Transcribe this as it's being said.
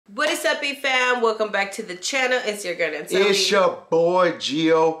What is up, eFam? Welcome back to the channel. It's your girl, Nancy. It's your boy,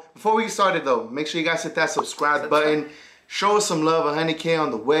 Gio. Before we get started, though, make sure you guys hit that subscribe button. Show us some love. 100K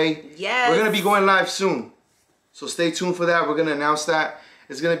on the way. Yes. We're going to be going live soon. So stay tuned for that. We're going to announce that.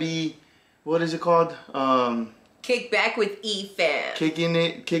 It's going to be, what is it called? Kick back with eFam.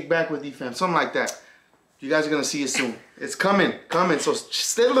 Kick back with eFam. Something like that. You guys are going to see it soon. It's coming. So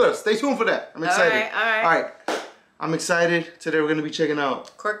stay tuned for that. I'm excited. All right. I'm excited. Today we're going to be checking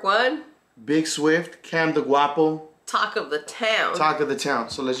out Kruk 1. Big Swift, CAMDAGAUPO. Talk of the town. Talk of the town.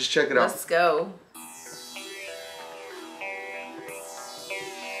 So let's just check it out. Let's go.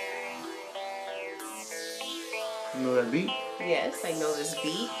 You know that beat? Yes, I know this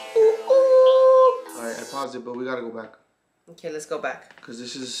beat. Alright, I paused it, but we gotta go back. Okay, let's go back. Because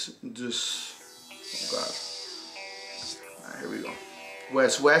this is just... Oh God. Alright, here we go.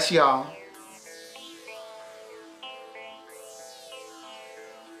 West, y'all.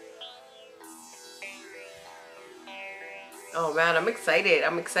 Oh man, I'm excited.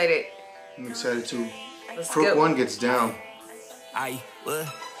 I'm excited too. Let's Kruk go. 1 gets down. Man,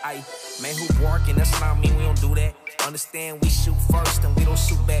 who barking? That's not me, we don't do that. Understand we shoot first and we don't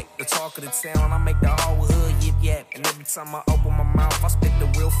shoot back. The talk of the town, I make the whole hood yip yap. And every time I open my mouth, I spit the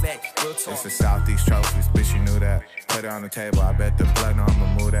real fact, real talk. It's the Southeast trophies, bitch, you knew that. Put it on the table, I bet the blood know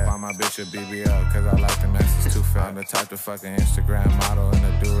I'ma move that. Buy my bitch a BBL, cause I like the message too fat. I'm the type of fucking Instagram model in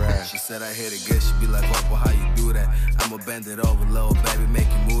a do-rag. She said I hit it good, she be like, Guapo, how you do that? I'ma bend it over, little baby, make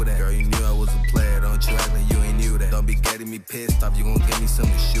you move that. Girl, you knew I was a player, don't you act like you ain't knew that. Don't be getting me pissed off, you gon' give me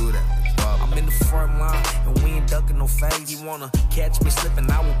something to shoot at. I'm in the front line, and we ain't ducking no phase. You wanna catch me slipping,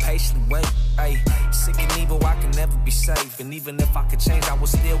 I will patiently wait. Ay, sick and evil, I can never be safe. And even if I could change, I would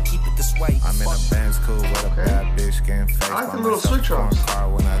still keep it this way. I'm in a Benz cool with a bad bitch getting faced. I like the little switch offs. Car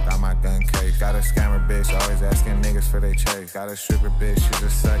when I got my gun case. Got a scammer bitch, always asking niggas for they chase. Got a stripper bitch, she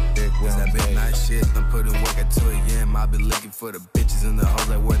just suck dick with that big nice shit, I'm putting work at 2 a.m. I be looking for the bitches and the hoes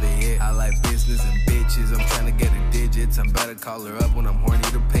like where they at. I like business and bitches, I'm trying to get her digits. I'm better call her up when I'm horny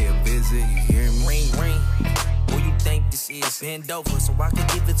to pay a visit. You hear me? Ring, ring. Who you think this is? Bend over so I can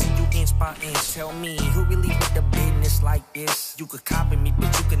give it to you inch by inch. Tell me, who really with the business like this? You could copy me,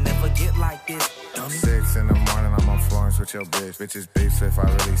 but you could never get like this. Dummy. 6 in the morning, I'm on Florence with your bitch. Bitches beef if I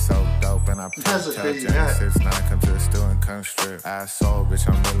really so dope. And I That's a tell crazy Genesis 9, come to the stew and come strip. Asshole, bitch,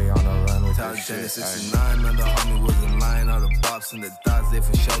 I'm really on the run with Tell this Genesis shit. 9, man, the homie wasn't lying. All the bops and the thoughts, they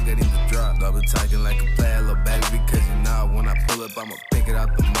for sure getting the drop. Double talking like a player, little baby, because you know when I pull up, I'ma pick it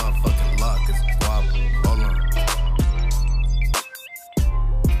out the motherfucking lock. It's a guap. Hold on.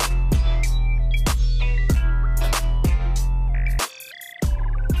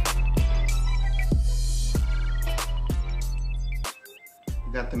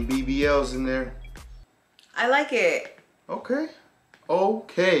 Got them BBLs in there. I like it. Okay. What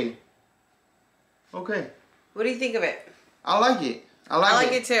do you think of it? I like it. I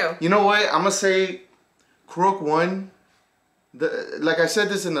like it too. You know what? I'm gonna say Kruk 1. Like I said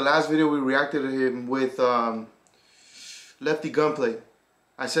this in the last video, we reacted to him with Lefty Gunplay.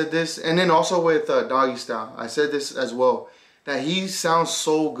 I said this, and then also with Doggy Style. I said this as well. That he sounds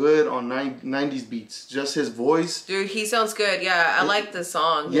so good on 90s beats. Just his voice. Dude, he sounds good. Yeah, I like the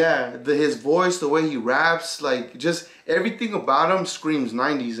song. Yeah, his voice, the way he raps, like just everything about him screams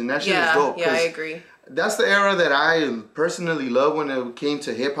 90s, and that shit is dope. Yeah, I agree. That's the era that I personally love when it came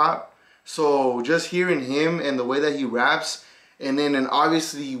to hip hop. So just hearing him and the way that he raps, and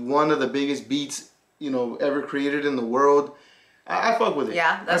obviously one of the biggest beats, you know, ever created in the world. I fuck with it.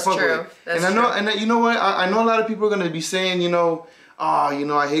 Yeah, that's true. That's true. And you know what? I know a lot of people are gonna be saying, you know,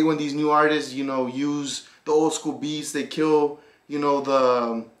 I hate when these new artists, you know, use the old school beats. They kill, you know,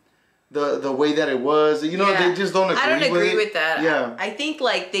 the way that it was. You know, they just don't agree. I don't agree with that. Yeah. I think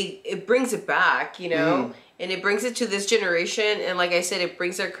like it brings it back, you know, and it brings it to this generation. And like I said, it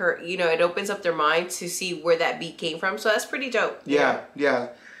brings their, you know, it opens up their mind to see where that beat came from. So that's pretty dope. Yeah.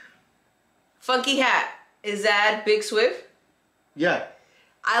 Funky Hat, is that Big Swift? Yeah.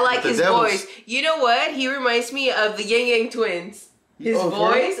 I like his voice. You know what? He reminds me of the Yang Yang Twins. His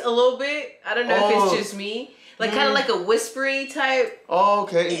voice, a little bit. I don't know if it's just me. Like kind of like a whispery type. Oh,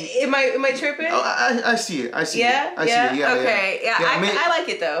 okay. Am I tripping? Oh, I see it. I see it. I see it. Yeah. Okay. Yeah. I like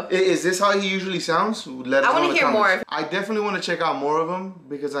it though. Is this how he usually sounds? I want to hear more. I definitely want to check out more of him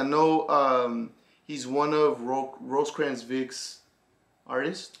because I know he's one of Rosecrans Vic's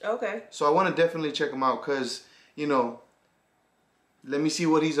artists. Okay. So I want to definitely check him out because, you know, let me see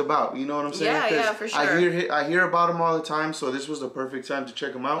what he's about. You know what I'm saying? Yeah, for sure. I hear about him all the time, so this was the perfect time to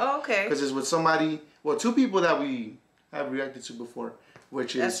check him out. Oh, okay. Because it's with somebody, well, two people that we have reacted to before,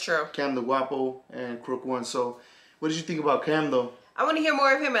 which is CAMDAGAUPO and Kruk 1. So, what did you think about Cam though? I want to hear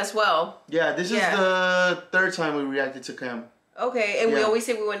more of him as well. Yeah, this is the third time we reacted to Cam. Okay, and we always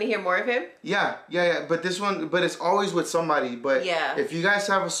say we want to hear more of him? Yeah. But this one, but it's always with somebody. But if you guys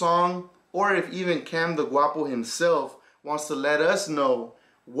have a song, or if even CAMDAGAUPO himself wants to let us know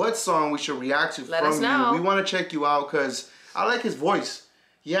what song we should react to let us know. We want to check you out because I like his voice.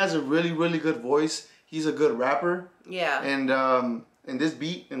 He has a really, really good voice. He's a good rapper. Yeah. And in this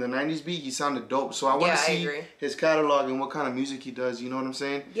beat, in the 90s beat, he sounded dope. So I want to see his catalog and what kind of music he does. You know what I'm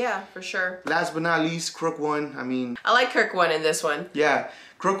saying? Yeah, for sure. Last but not least, Kruk 1. I mean... I like Kruk 1 in this one. Yeah.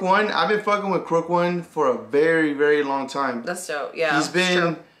 Kruk 1, I've been fucking with Kruk 1 for a very, very long time. That's dope. Yeah. He's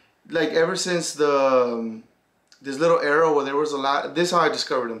been, like, ever since this little era where there was a lot... This is how I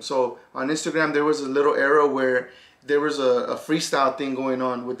discovered him. So, on Instagram, there was a little era where there was a freestyle thing going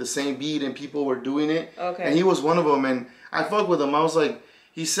on with the same beat and people were doing it. Okay. And he was one of them. And I fuck with him. I was like,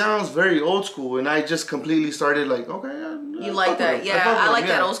 he sounds very old school. And I just completely started like, okay. You like that. Yeah, I like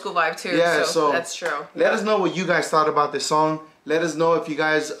that old school vibe too. Yeah, so that's true. Let us know what you guys thought about this song. Let us know if you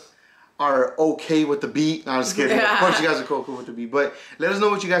guys are okay with the beat. No, I'm just kidding. Of course you guys are cool with the beat. But let us know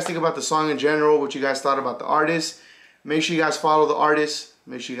what you guys think about the song in general. What you guys thought about the artist. Make sure you guys follow the artist.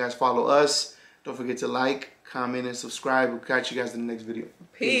 Make sure you guys follow us. Don't forget to like, comment, and subscribe. We'll catch you guys in the next video.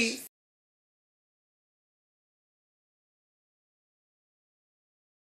 Peace.